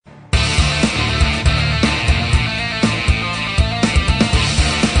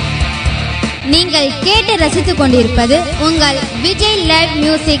நீங்கள் கேட்டு ரசித்துக் கொண்டிருப்பது உங்கள் Vijay live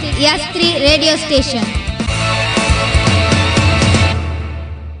music S3 radio station.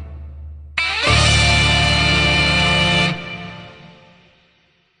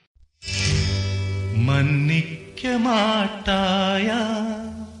 மன்னிக்க மாட்டாயா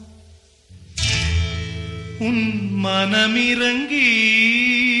உன் மனமிறங்கி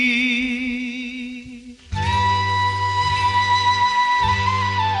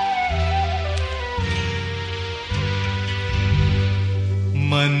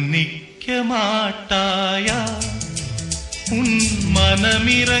மன்னிக்க மாட்டாயா உன்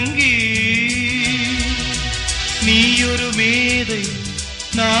மனமிறங்கி நீயொரு மேதை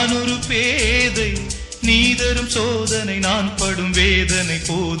நான் ஒரு பேதை நீ தரும் சோதனை நான் படும் வேதனை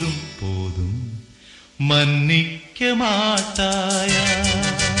போதும் போதும் மன்னிக்க மாட்டாயா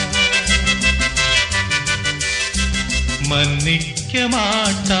மன்னிக்க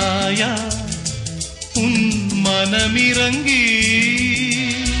மாட்டாயா உன் மனமிறங்கி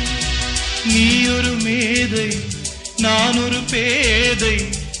நீ ஒரு மேதை நான் ஒரு பேதை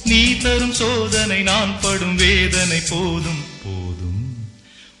நீ தரும் சோதனை நான் படும் வேதனை போதும் போதும்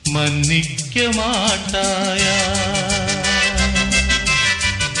மன்னிக்க மாட்டாயா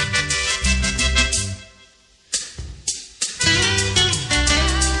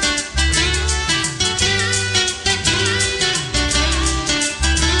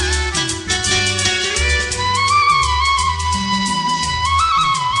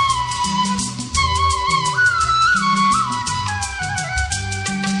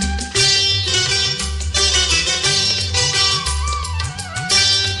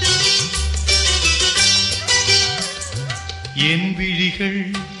என் விழிகள்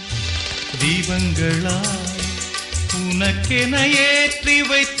தீபங்களாய் உனக்கென ஏற்றி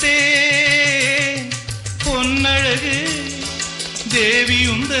வைத்தேன் பொன்னழகு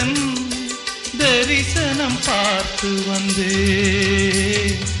தேவியுந்தன் தரிசனம் பார்த்து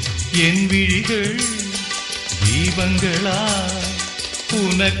வந்தேன் என் விழிகள் தீபங்களாய்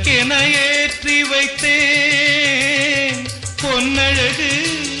உனக்கென ஏற்றி வைத்தேன் பொன்னழகு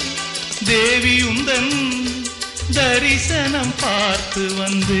தேவியுந்தன் தரிசனம் பார்த்து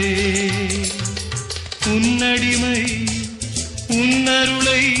வந்தே உன்னடிமை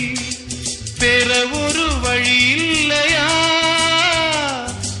உன்னருளை பெற ஒரு வழி இல்லையா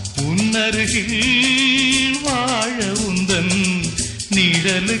உன்னருகில் வாழ உந்தன்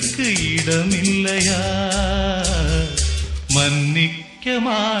நிழலுக்கு இடமில்லையா மன்னிக்க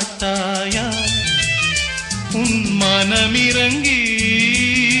மாட்டாயா உன் மனமிறங்கி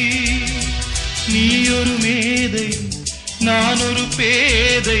நீ ஒரு மேதை நான் ஒரு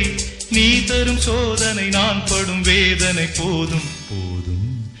பேதை நீ தரும் சோதனை நான் படும் வேதனை போதும் போதும்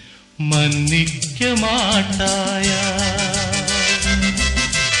மன்னிக்க மாட்டாயா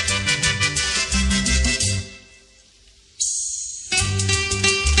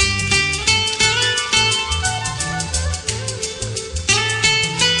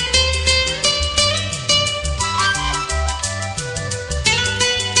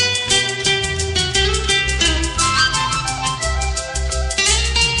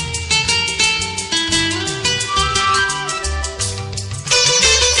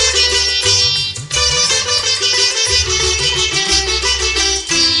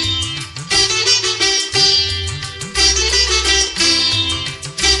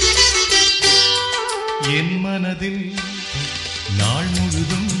என் மனதில் நாள்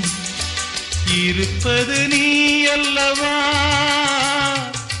முழுதும் இருப்பது நீ அல்லவா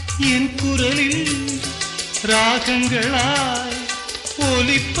என் குரலில் ராகங்களாய்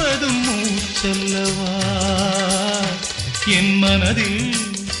ஒலிப்பதும் மூச்சல்லவா என் மனதில்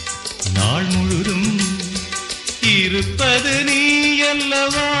நாள் முழுதும் இருப்பது நீ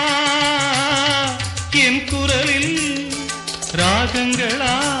அல்லவா என் குரலில்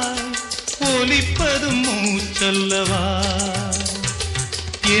ராகங்களாய் ஒலிப்பதும் மூச்சல்லவா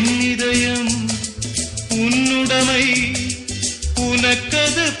என் இதயம் உன்னுடைமை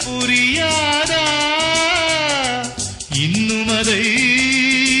உனக்கது புரியாதா இன்னும் அதை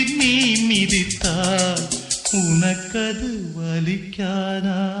நீ மிதித்தால் உனக்கது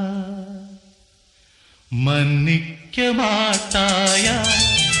வலிக்காதா மன்னிக்க மாட்டாயா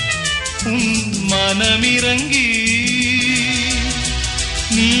உன் மனமிறங்கி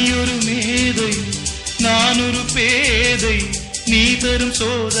நீ ஒரு மேதை நான் ஒரு பேதை நீ தரும்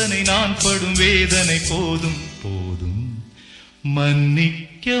சோதனை நான் படும் வேதனை போதும் போதும்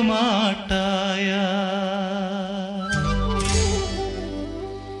மன்னிக்க மாட்டாயா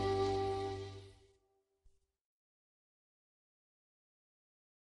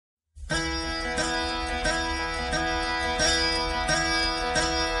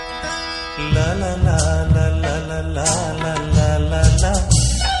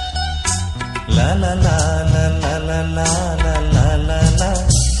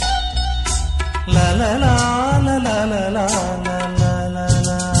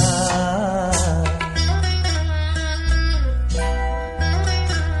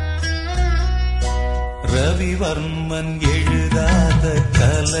ரவிவர்மன் எழுதாத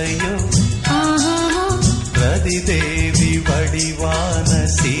கலையோ ரதிதேவி வடிவான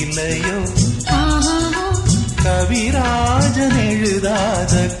சிலையோ கவிராஜன்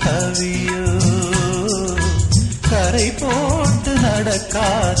எழுதாத கவியோ கரை போட்டு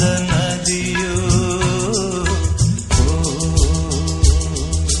நடக்காத நதியோ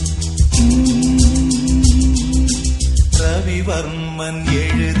ரவிவர்மன்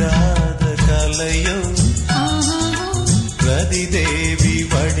எழுதாத கலையோ ரதிதேவி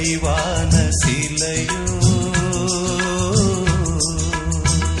வடிவான சிலையோ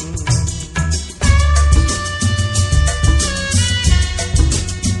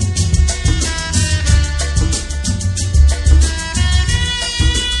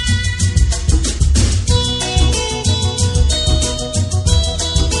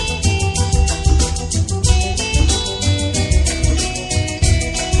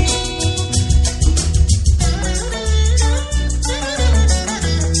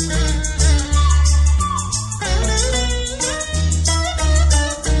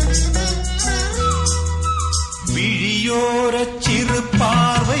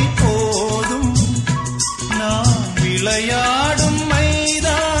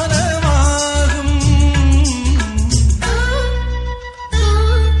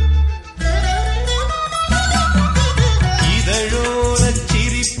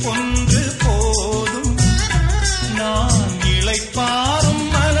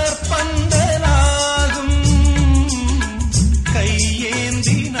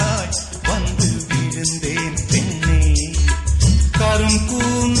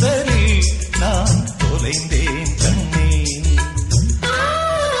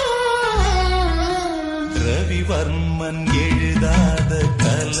ரவிவர்மன் எழுதாத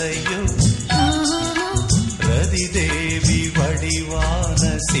கலையோ ரதிதேவி வடிவான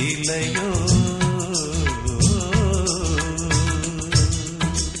சிலையோ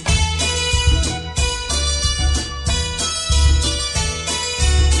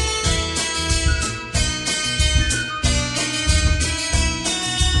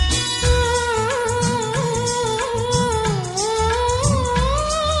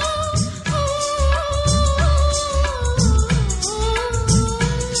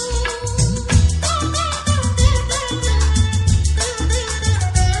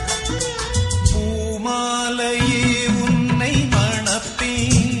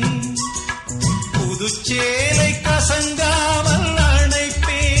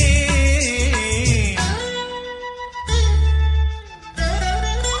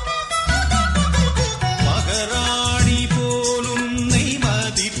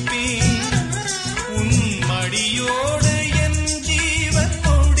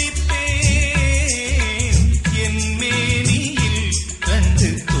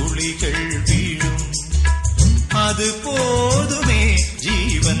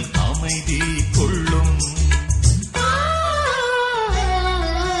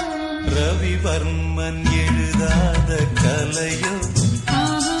ரவிவர்மன் எழுதாத கலையோ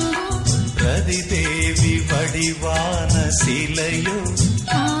ரதிதேவி வடிவான சிலையோ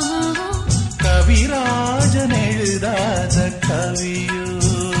கவிராஜன் எழுதாத கவியோ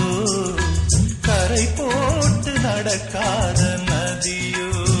கரை போட்டு நடக்காத நதியோ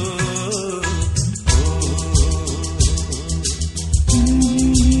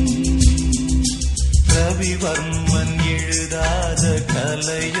ரவிவர்மன் எழுதாத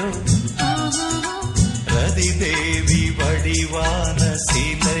கலையோ ரதிதேவி வடிவான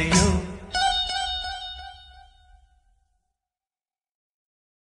சிலையோ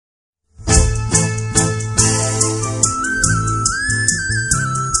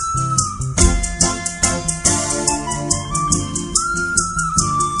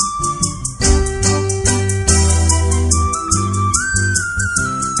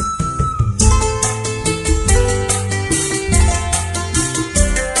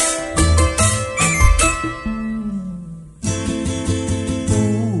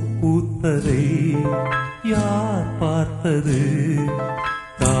யார் பார்த்தது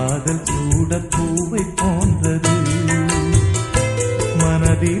காதல் கூட பூவை போன்றது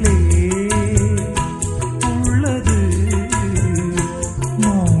மனதிலே உள்ளது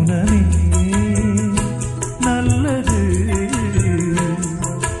மௌனமே நல்லது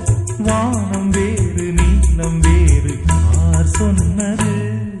வானம் வேறு நீளம் வேறு யார் சொன்னது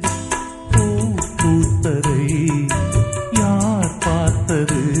ஓ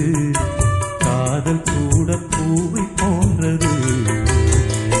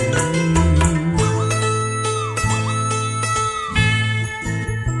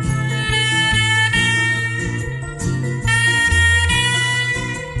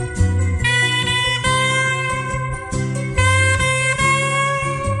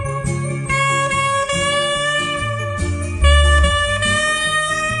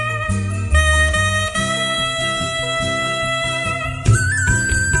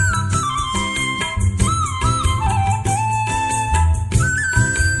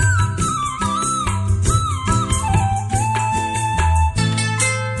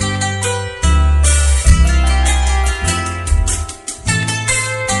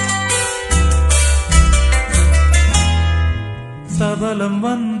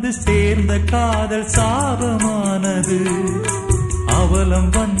வந்து சேர்ந்த காதல் சாபமானது, அவலம்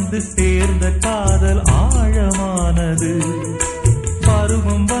வந்து சேர்ந்த காதல் ஆழமானது.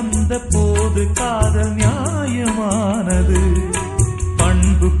 பருவம் வந்த போது காதல் நியாயமானது,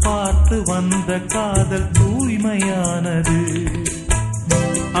 பண்பு பார்த்து வந்த காதல் தூய்மையானது.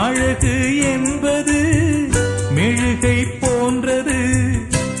 அழகு என்பது மெழுகை போன்றது,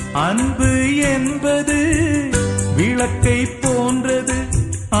 அன்பு என்பது விளக்கை போன்றது.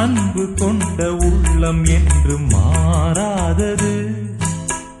 அன்பு கொண்ட உள்ளம் என்று மாறாதது.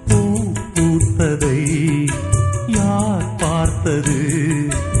 பூ பூத்ததை யார் பார்த்தது,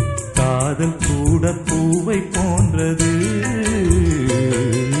 காதல் கூட பூவை போன்றது.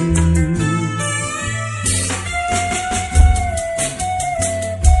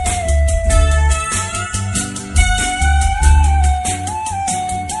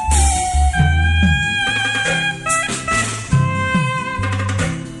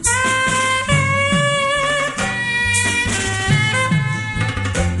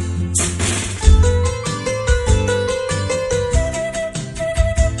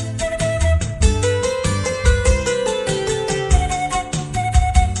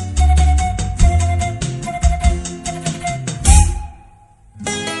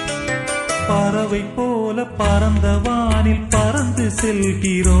 பறவை போல பறந்த வானில் பறந்து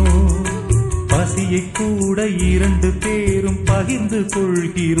செல்கிறோம், பசியை கூட இரண்டு பேரும் பகிர்ந்து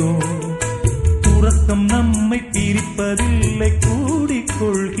கொள்கிறோம். உறக்கம் நம்மை பிரிப்பதில்லை,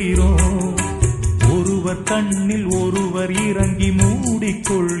 கூடிக்கொள்கிறோம். ஒருவர் கண்ணில் ஒருவர் இறங்கி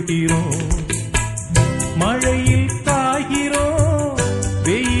மூடிக்கொள்கிறோம். மழையில் காய்கிறோம்,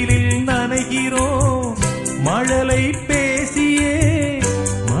 வெயிலில் நனைகிறோம். மழலை பேசியே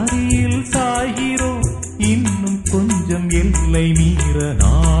மடியில் சாய்கிறோம். இன்னும் கொஞ்சம் எல்லை மீற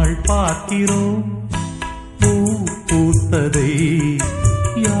நாள் பார்க்கிறோம். பூ பூத்ததை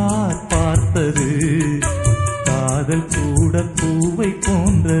யார் பார்த்தது, காதல் கூட பூவை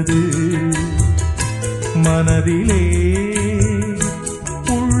போன்றது. மனதிலே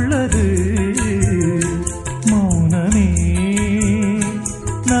உள்ளது மௌனமே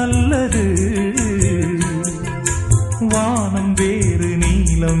நல்லது. வானம் வேறு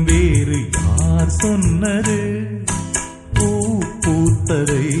நீலம் வேறு யார் சொன்னது, பூ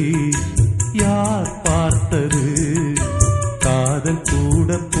பூத்ததை யார் பார்த்தது, காதல்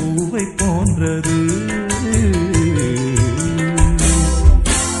கூட பூவை போன்றது.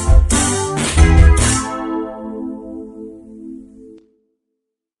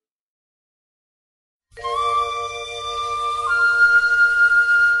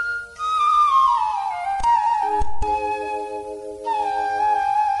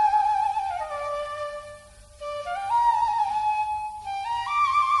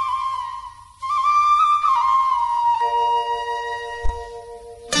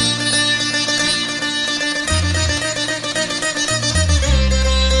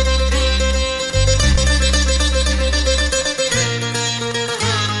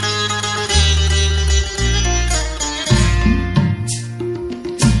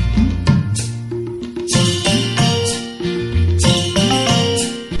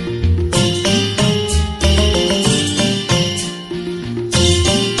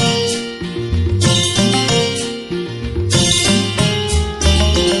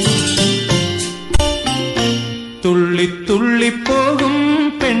 துள்ளி துள்ளி போகும்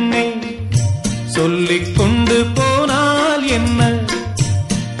பெண்ணை சொல்லிக் கொண்டு போனால் என்ன,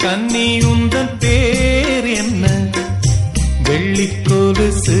 கன்னி உந்தன் பேர் என்ன, வெள்ளிக்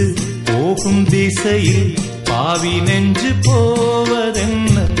கொலுசு போகும் திசையில் பாவி நெஞ்சு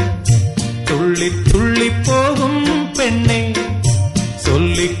போவதென்ன. துள்ளி துள்ளி போகும் பெண்ணை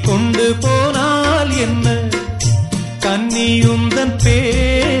சொல்லிக் கொண்டு போனால் என்ன, கன்னி உந்தன்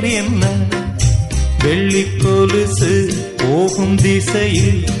பேர் என்ன, வெள்ளிக் கொலுசு போகும்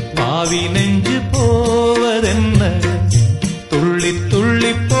திசையில் பாவி நெஞ்சு போவதென்ன. துள்ளி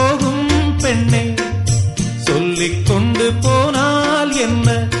துள்ளி போகும் பெண்ணை சொல்லிக் கொண்டு போனால் என்ன.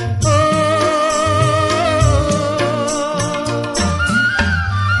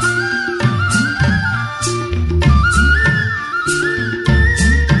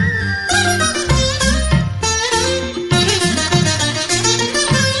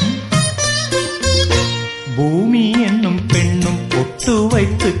 பூமி என்னும் பெண்ணும் பொட்டு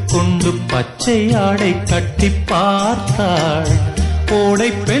வைத்துக் கொண்டு பச்சை ஆடை கட்டி பார்த்தாள். கோடை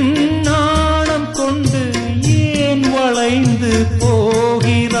பெண்ணாடம் கொண்டு ஏன் வளைந்து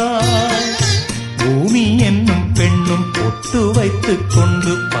போகிறாள். பூமி என்னும் பெண்ணும் பொட்டு வைத்துக்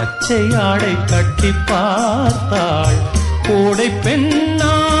கொண்டு பச்சை ஆடை கட்டி பார்த்தாள். கோடை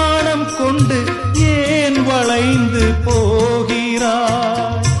பெண்ணாடம் கொண்டு ஏன் வளைந்து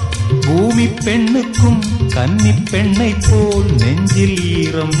போகிறாள். பெண்ணுக்கும் கன்னி பெண்ணை போல் நெஞ்சில்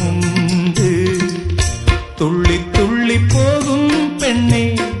ஈரம் உண்டு. துள்ளி துள்ளி போகும் பெண்ணே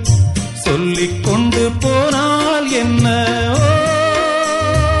சொல்லிக் கொண்டு போனால் என்ன?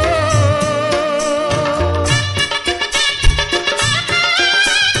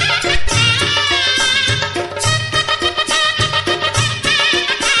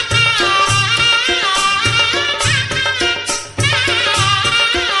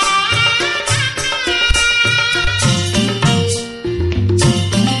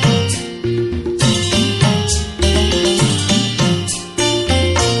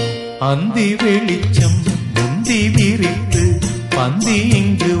 அந்தி வெளிச்சம் முந்தி விரித்து பந்தி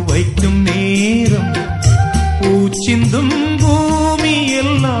இங்கு வைக்கும் நேரம், பூச்சிந்தும் பூமி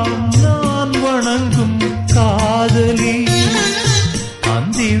எல்லாம் நான் வணங்கும் காதலி.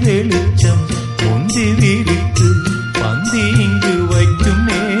 அந்தி வெளிச்சம் முந்தி விரித்து பந்தி இங்கு வைக்கும்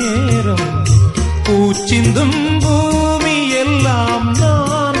நேரம், பூச்சிந்தும் பூமி எல்லாம்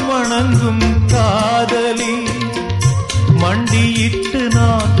நான் வணங்கும் காதலி. மண்டியிட்டு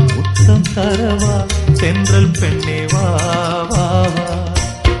நான் முத்தம் தரவா தென்றல் பெண்ணே வா வா வா.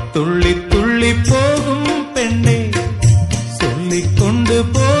 துள்ளி துள்ளி போகும் பெண்ணே சொல்லிக் கொண்டு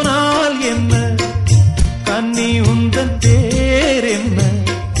போனால் என்ன? கன்னி உந்தன் தேர் என்ன?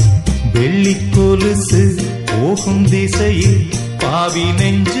 வெள்ளி கொலுசு போகும் திசையில் பாவி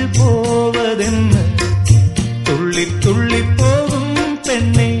நெஞ்சு போவதென்ன? துள்ளி துள்ளி போகும்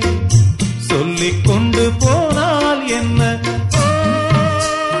பெண்ணே சொல்லிக் கொண்டு போனால் என்ன?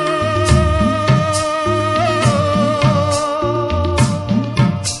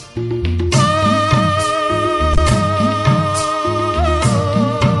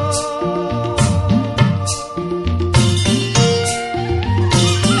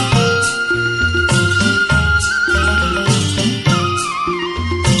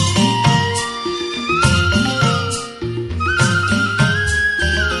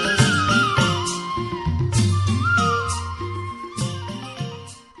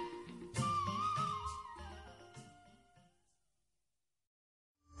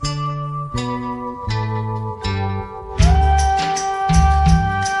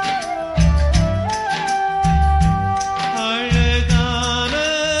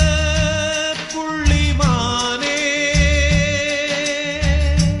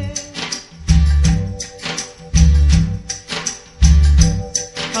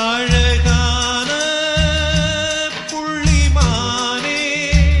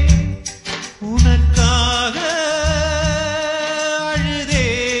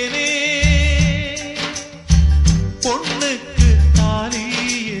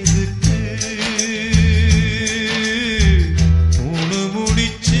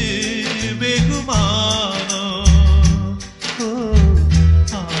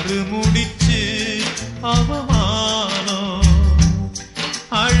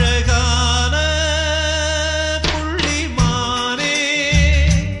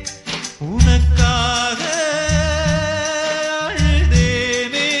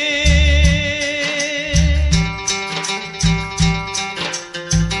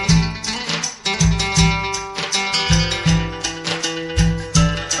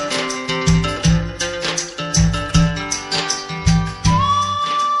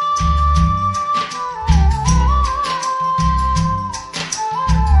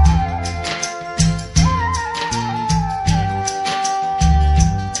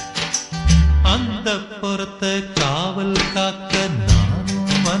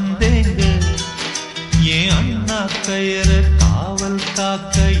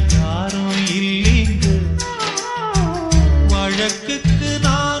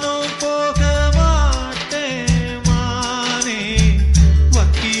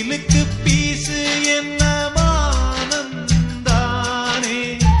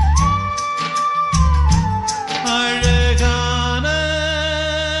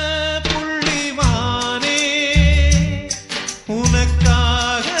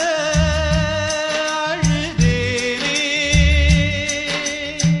 உனக்காக அழுதேனே.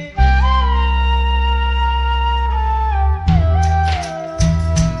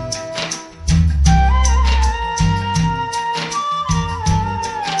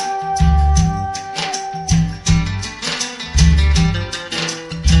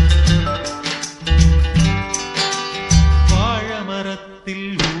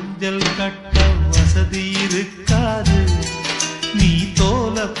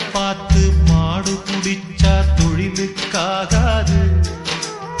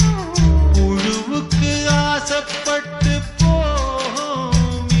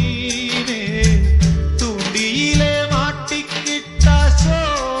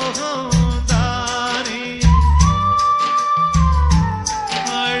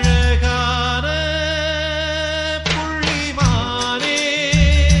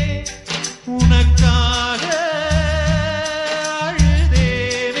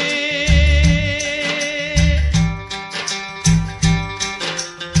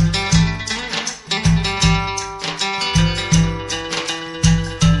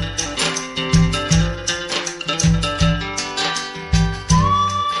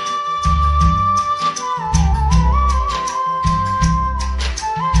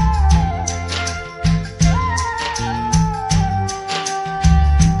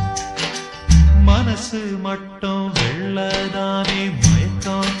 மட்டும் வெள்ளதானே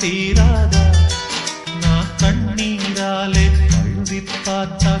மயக்கம் தீராதா? நான் கண்ணீராலே கழுவி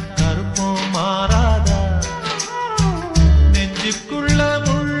பார்த்தா கருப்பம் மாறாதா? நெஞ்சுக்குள்ள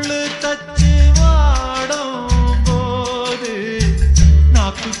முள்ளு தச்சு வாடும் போது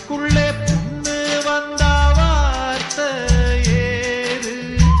நாக்குக்குள்ளே புண்ணு வந்தா வார்த்தை ஏது?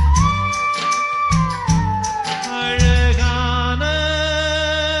 அழகான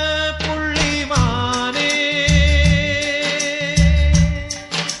புள்ளிமானே,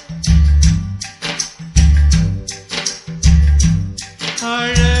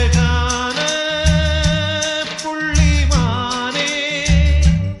 அழகான புள்ளிமானே,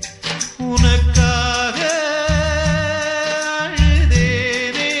 உனக்காக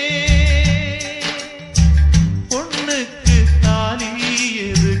அழுதேனே. பொண்ணுக்கு தாலி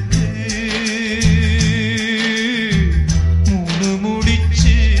எதுக்கு? மூணு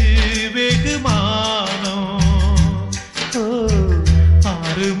முடிச்சு வெகுமானம்,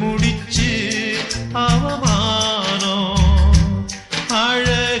 ஆறு முடிச்சு அவமானம்.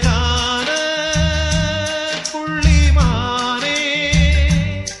 அழகான புள்ளிமானே,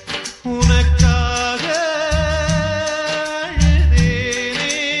 உனக்காக அழுதேனே.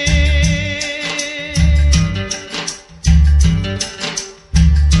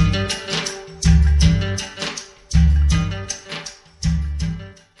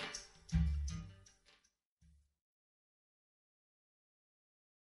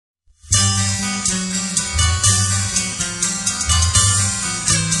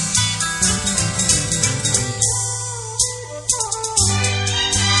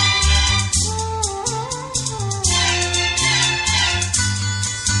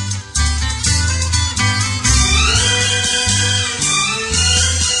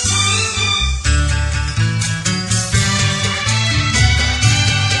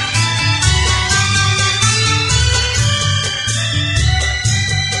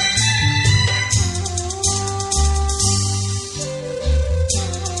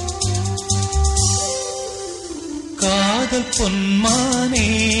 காதல் பொன்மானே,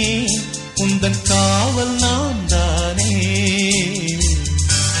 உந்தன் காவல் நான் தானே.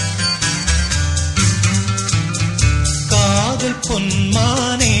 காதல்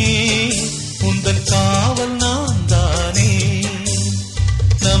பொன்மானே, உந்தன் காவல் நான் தானே.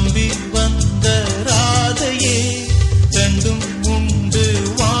 நம்பி வந்த ராதையே, ரெண்டும் உண்டு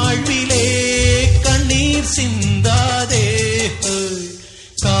வாழ்விலே, கண்ணீர் சிந்தாதே.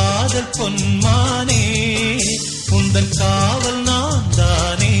 காதல் பொன்மானே, உந்தன் காவல் நான்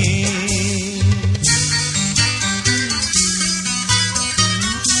தானே.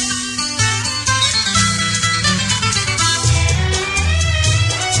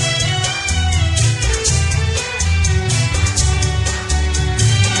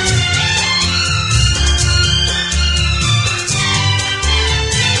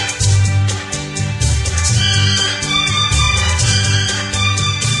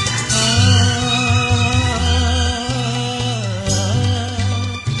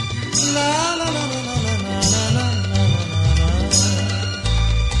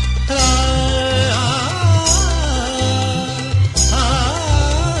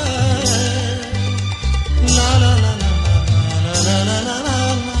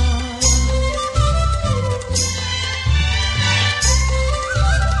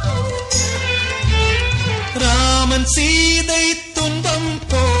 ராமன் சீதை துன்பம்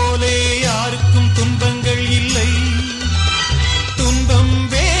போலே யாருக்கும் துன்பங்கள் இல்லை. துன்பம்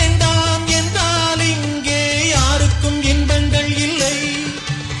வேண்டாம் என்றால் இங்கே யாருக்கும் இன்பங்கள் இல்லை.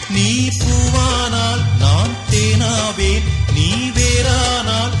 நீ பூவானால் நான் தேனாவேன், நீ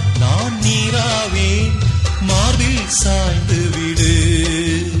வேறானால் நான் நீராவேன். மார்பில் சாய்ந்து விடு,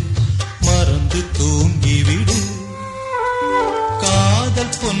 மறந்து தூங்கிவிடு.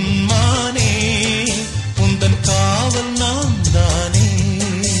 காதல் பொன்மானே, உந்தன் காவல் நான் தான்.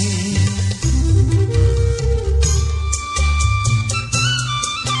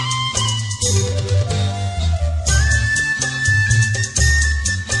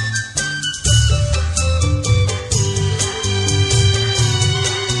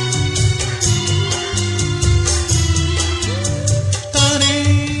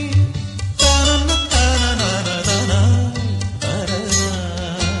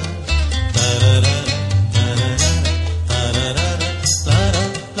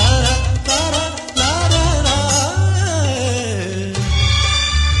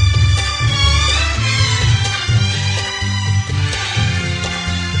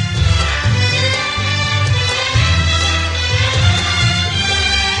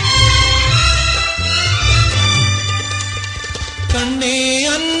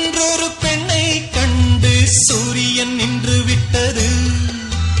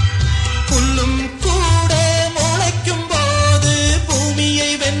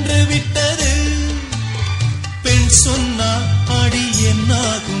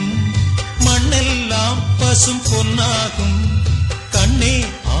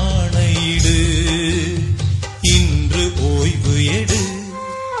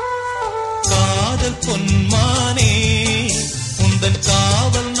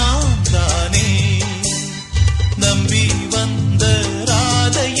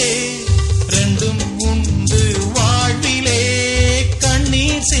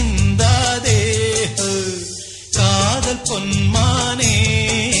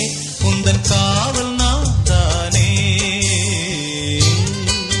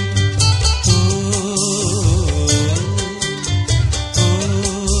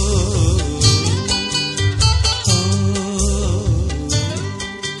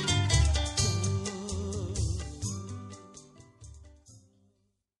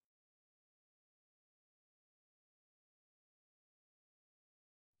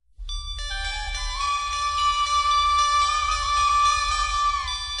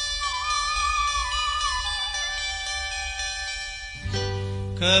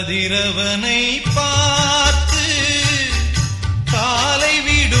 கதிரவனை பார்த்து காலை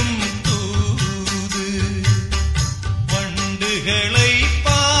விடும் தூது, வண்டுகளை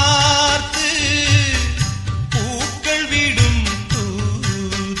பார்த்து பூக்கள் விடும்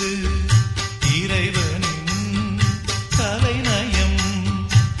தூது, இறைவனின் கலைநயம்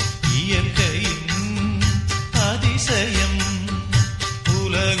இயற்கையின் அதிசயம்,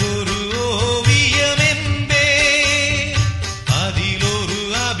 உலகொரு ஓவியம் என்பே அதிலொரு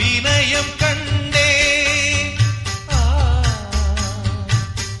அபிநயம் கண்டே.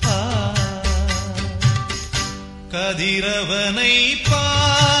 கதிரவனை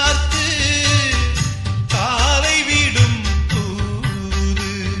பார்த்து காலை விடும்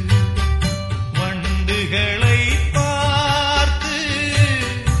தூது, வண்டுகளை பார்த்து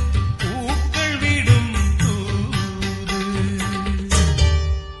பூக்கள் விடும் தூது.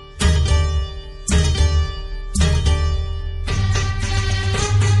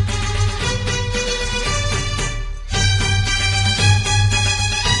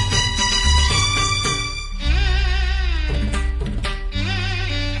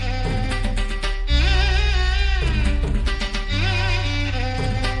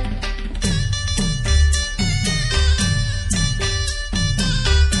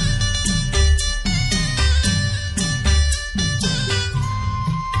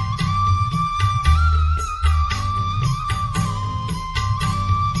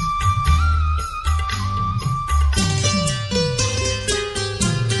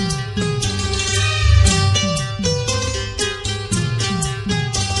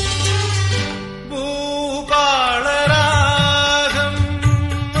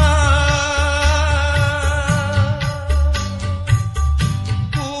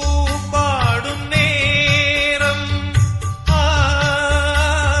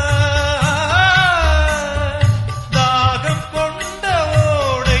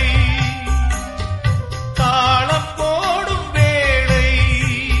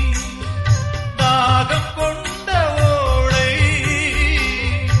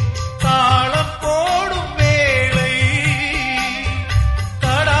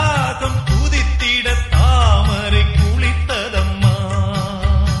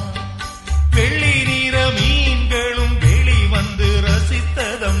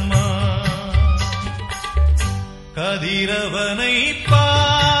 கதிரவனை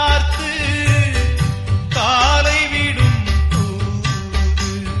பார்த்து காலை விடும்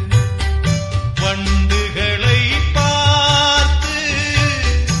தூது, வண்டுகளை பார்த்து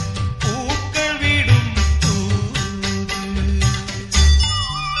பூக்கள் விடும் தூது.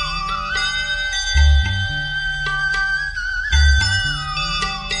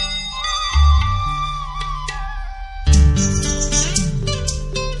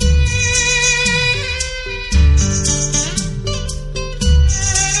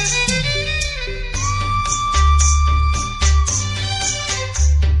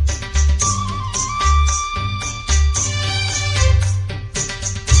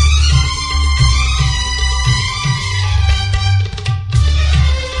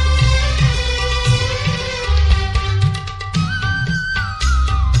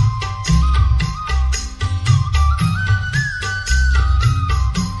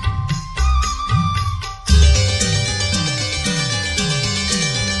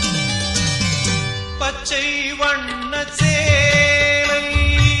 பச்சை வண்ண சேலை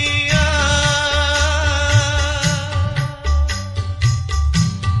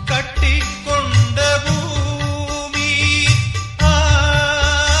கட்டிக்கொண்ட பூமி,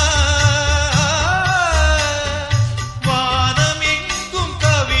 வானம் எங்கும்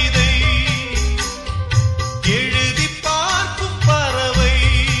கவிதை எழுதி பார்க்கும் பறவை,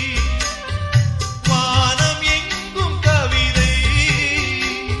 வானம் எங்கும் கவிதை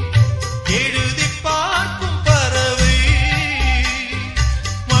எழுதி பார்க்கும் பறவை,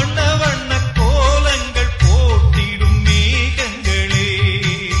 வண்ண வண்ண கோலங்கள் போட்டிடும் மேகங்களே,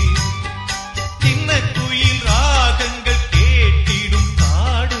 சின்ன குயில் ராகங்கள் கேட்டிடும்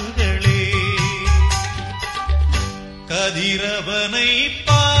காடுகளே. கதிரவனை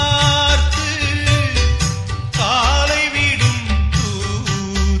பார்த்து காலை விடும்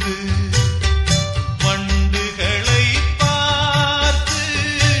தூது, வண்டுகளை பார்த்து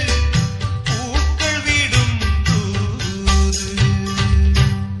பூக்கள் விடும் தூது.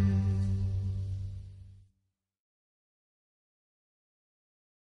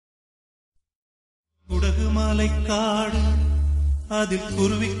 குடகு மலைக்காடு அதில்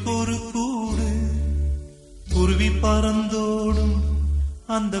குருவிக்கொரு கூடு, குருவி பறந்தோடும்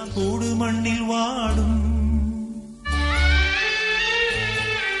அந்த கூடு மண்ணில் வாடும்.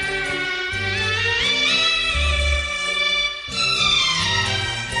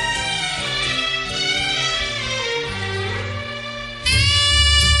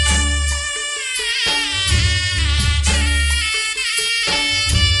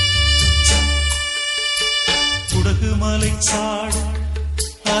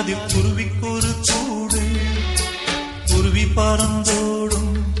 அதில் குருவிக்கொரு கூடு. குருவி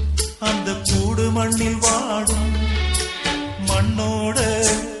பறந்தோடும் அந்த கூடு மண்ணில் வாடும். மண்ணோட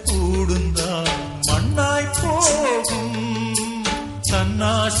கூடுந்தான் மண்ணாய் போகும்.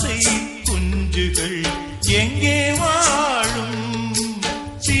 தன்னாசை குஞ்சுகள் எங்கே வாழும்?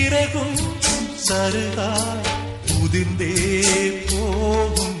 சிறகும் சருகாய் உதிர்ந்தே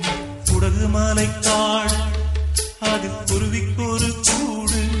போகும். குடகு மலைக்காடு அதில் குருவிக்கொரு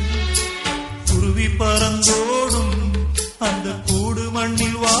கூடு. குருவி பறந்தோடும் அந்த கூடு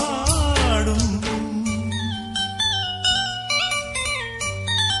மண்ணில் வாடும்.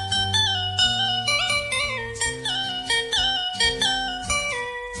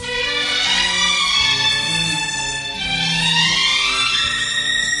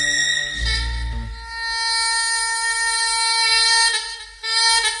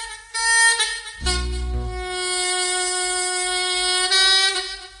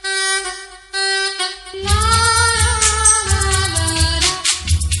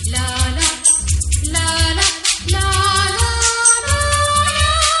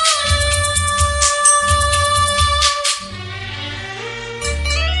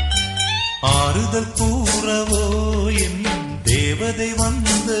 ஆறுதல் கூறவோ என் தேவதை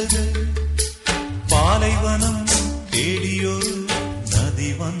வந்தது. பாலைவனம் தேடியொரு நதி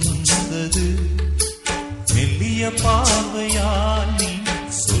வந்தது. மெல்லிய பார்வையால் நீ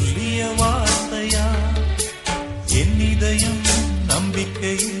சொல்லிய வார்த்தையா என் இதயம்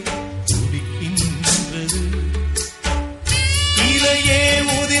நம்பிக்கையில் துடிக்கின்றது. இலையே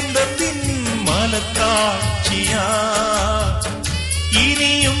உதிர்ந்த பின் மலக்காட்சியா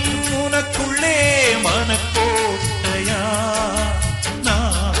இனியும் உனக்குள்ளே மனக்கோட்டையா?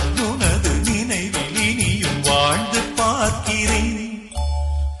 நான் உனது நினைவில் இனியும் வாழ்ந்து பார்க்கிறேன்.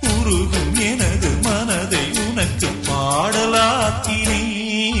 உருகும் எனது மனதை உனக்கு பாடலாக்கிறேன்.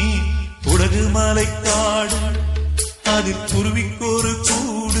 உலகு மலைக்காடு அதில் குருவிக்கொரு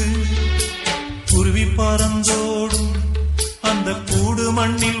கூடு. குருவி பறந்தோடும் அந்த கூடு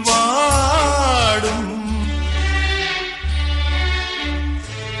மண்ணில் வாடும்.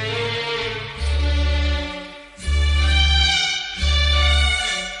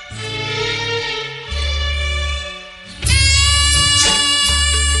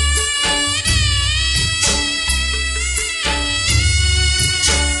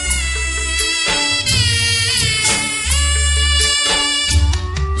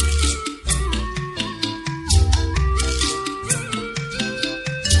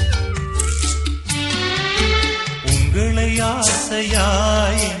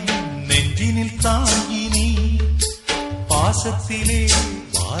 ஆசையாய் நெஞ்சினில் தாங்கினி பாசத்திலே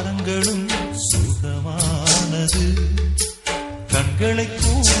வாரங்களும் சுகமானது. கண்களை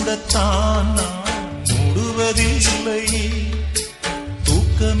கூடத்தான் நான் மூடுவதில்லை.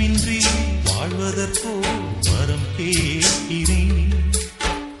 தூக்கமின்றி வாழ்வதற்கோ வரம் கேட்கிறேன்.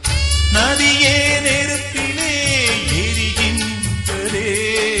 நதியே நெருப்பிலே எரிகின்றதே.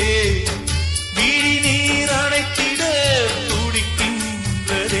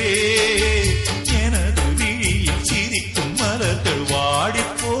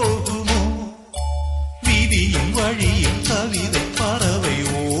 வழியில் கவிதை பறவை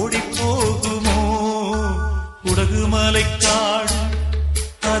ஓடி போகுமோ? உலகு மலைக்காடு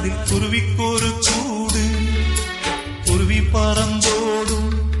அதில் குருவிக்கொரு கூடு. குருவி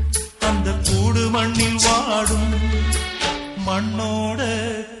பறந்தோடும் அந்த கூடு மண்ணில் வாடும். மண்ணோட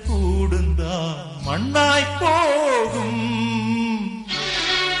கூடுந்தான் மண்ணாய் போகும்.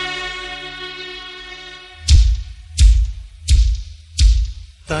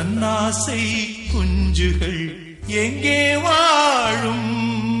 தன்னாசை குஞ்சுகள் எங்கே வாழும்?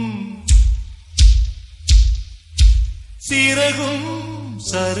 சிறகும்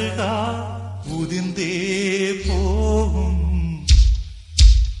சருகா உதிர்ந்தே போகும்.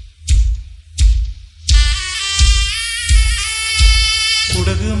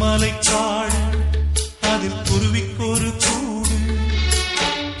 குடகு மலைக்காடு அதில் குருவிக்கொரு கூடு.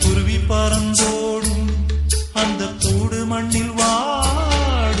 குருவி பறந்தோடும் அந்த கூடு மண்ணில் வாடும்.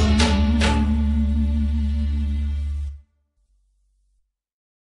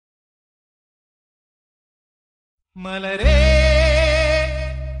 மலரே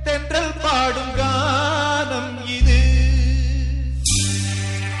தென்றல் பாடும் கானம் இது.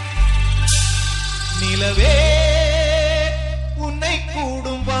 நிலவே உன்னை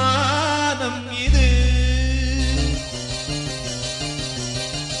கூடும் வானம் இது.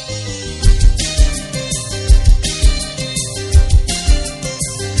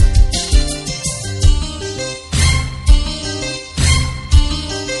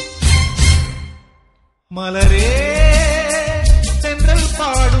 மலரே தென்றல்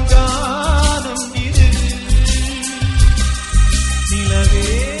பாடும்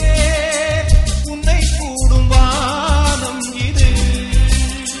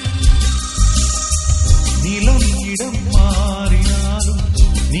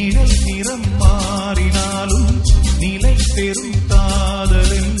நிறம் மாறினாலும் நிலை பெறும்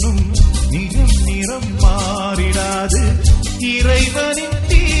காதல் என்னும் நிஜம் நிறம் மாறிடாது இறைவனின்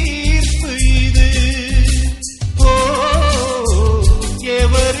தீர்ப்பு இது. ஓ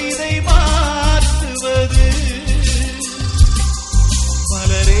எவர் இதை மாற்றுவது?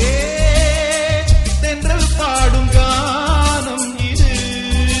 மலரே தென்றல் பாடும் கானம் இது.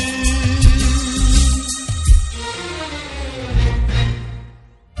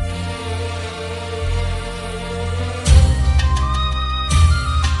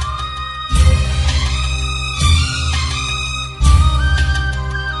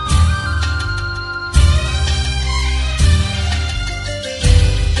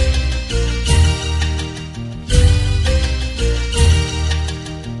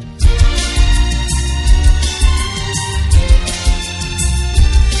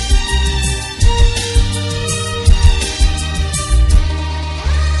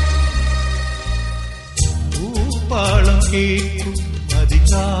 பாளம் கேட்கும்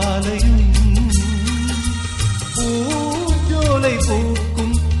அதிகாலையும் பூஜோலை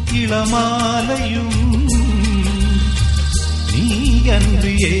பூக்கும் இளமாலையும் நீ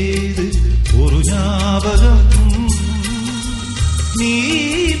அன்று ஏது ஒரு ஞாபகம்? நீ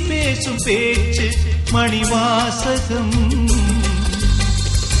பேசும் பேச்சு மணிவாசகம்.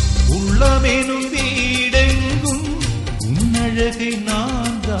 உள்ளமெனும் வீடெங்கும் உன்னழகை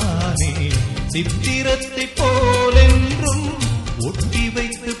நான் தானே சித்திரத்தை போலென்றும் ஒட்டி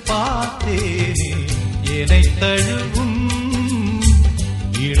வைத்து பார்த்தேனே. என்னை தழுவும்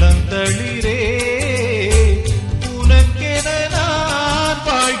இளந்தளிரே உனக்கென நான்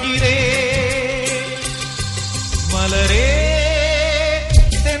வாழ்கிறேன். மலரே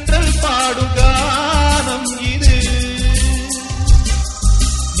தென்றல் பாடும் கானம் இது.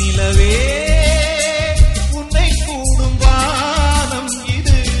 நிலவே உன்னை கூடும் வானம்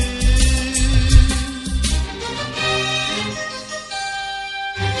இது.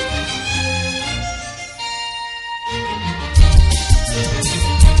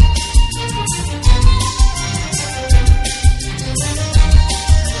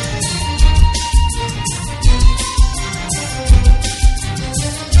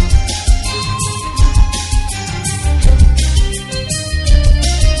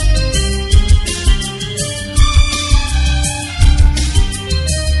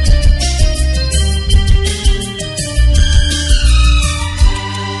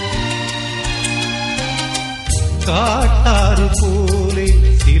 காட்டாறு போலே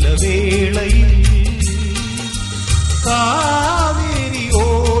சில வேளையில் காவேரி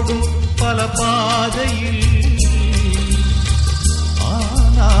ஓடும் பல பாதையில்.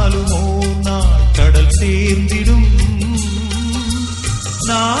 ஆனாலும் ஓர் நாள் கடல் சேர்ந்திடும்.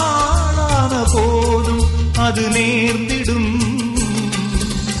 நாளான போதும் அது நேர்ந்திடும்.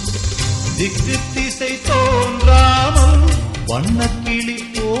 திக்கு திசை தோன்றாமல் வண்ணக்கிளி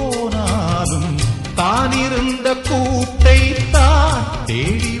போனாலும் தானிருந்த கூட்டை தான்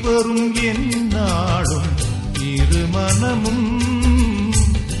தேடி வரும் என்னாலும். இரு மனமும்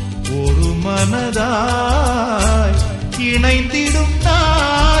ஒரு மனதாய் இணைந்திடும்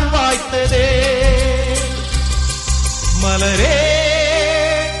நாள் வாய்த்ததே. மலரே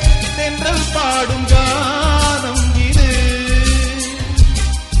தென்றல் பாடும் கானம் இது.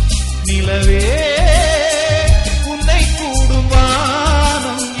 நிலவே உன்னை கூடும்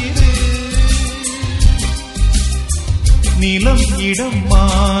வானம் இது. நிலம் இடம்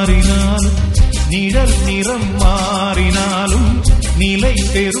மாறினாலும் நிழல் நிறம் மாறினாலும் நிலை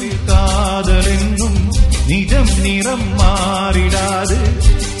பெறும் காதல் என்னும் நிஜம் நிறம் மாறிடாது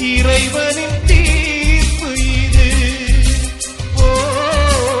இறைவனின் தீர்ப்பு இது. ஓ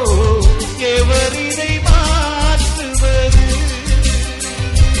எவர் இதை மாற்றுவது?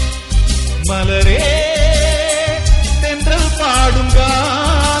 மலரே தென்றல் பாடும்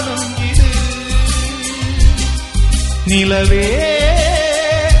கானம் இது. நிலவே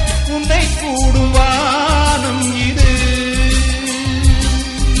உன்னை கூடும் வானம் இது.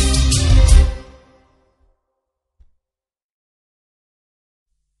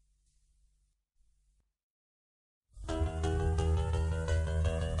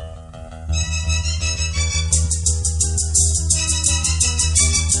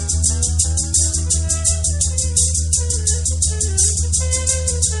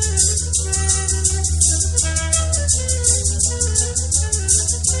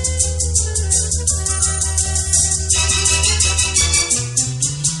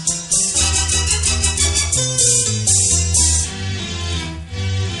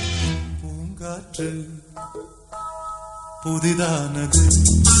 புதிதானது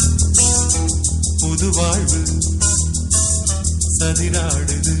புது வாழ்வு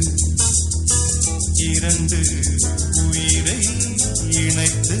சதிராடுது இரண்டு உயிரை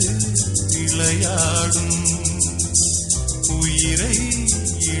இணைத்து விளையாடும், உயிரை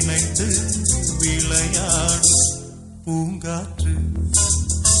இணைத்து விளையாடும் பூங்காற்று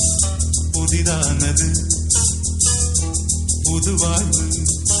புதிதானது, புதுவாழ்வு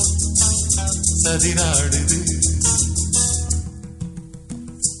சதிராடுது.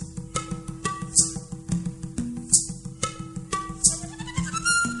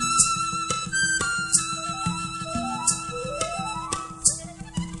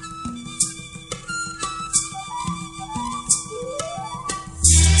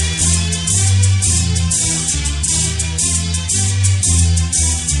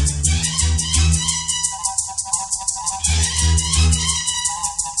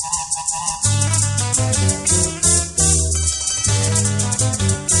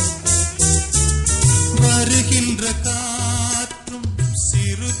 வருகின்ற காற்றும்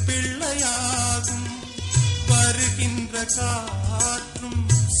சிறு பிள்ளையாகும், வருகின்ற காற்றும்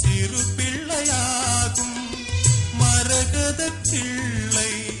சிறு பிள்ளையாகும். மரகத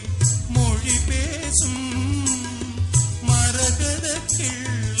கிள்ளை மொழி பேசும், மரகத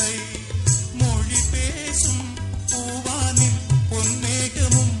கிள்ளை மொழி பேசும். பூவானில்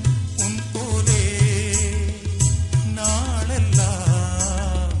பொன்மேகமும் உன் போலே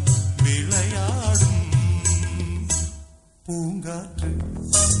நாளெல்லாம் விளையாடும் பூங்காற்று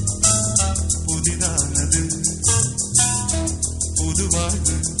புதிதானது,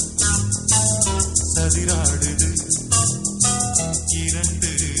 புதுவாழ்வு சதிராடுது.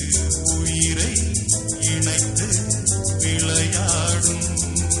 இரண்டு உயிரை இணைத்து விளையாடும்,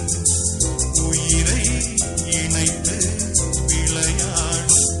 உயிரை இணைத்து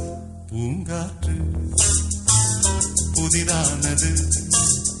விளையாடும் பூங்காற்று புதிதானது,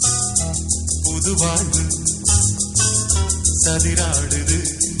 புதுவாழ்வு சதிராடுது.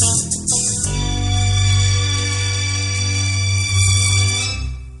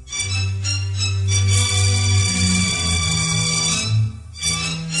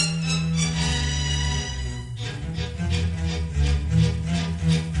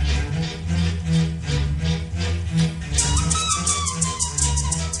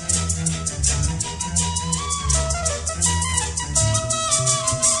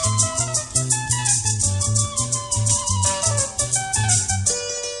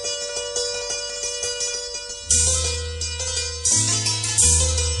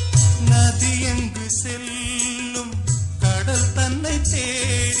 நதி எங்கு செல்லும் கடல் தன்னை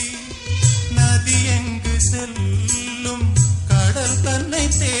தேடி, நதி எங்கு செல்லும் கடல் தன்னை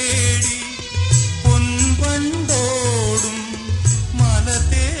தேடி. பொன் வண்டோடும் மலர்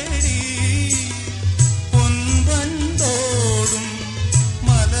தேடி, பொன் வண்டோடும்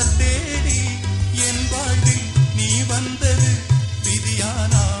மலர் தேடி. என் வாழ்வில் நீ வந்தது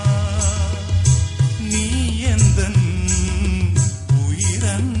விதியானா, நீ எந்தன்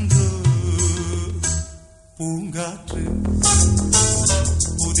உயிரன்றோ. பூங்காற்று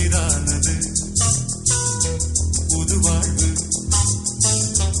புதிதானது, புதுவாழ்வு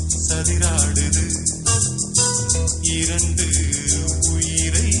சதிராடுது. இரண்டு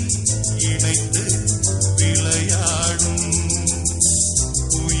உயிரை இணைத்து விளையாடும்,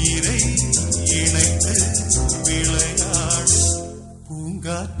 உயிரை இணைத்து விளையாடும்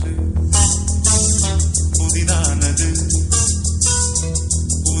பூங்காற்று புதிதானது,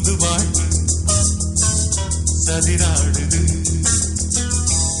 புதுவாழ்வு சதிராடுது.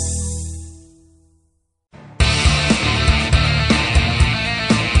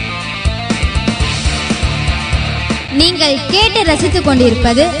 நீங்கள் கேட்டு ரசித்துக்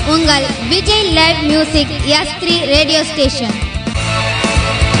கொண்டிருப்பது உங்கள் Vijay live music S3 radio station.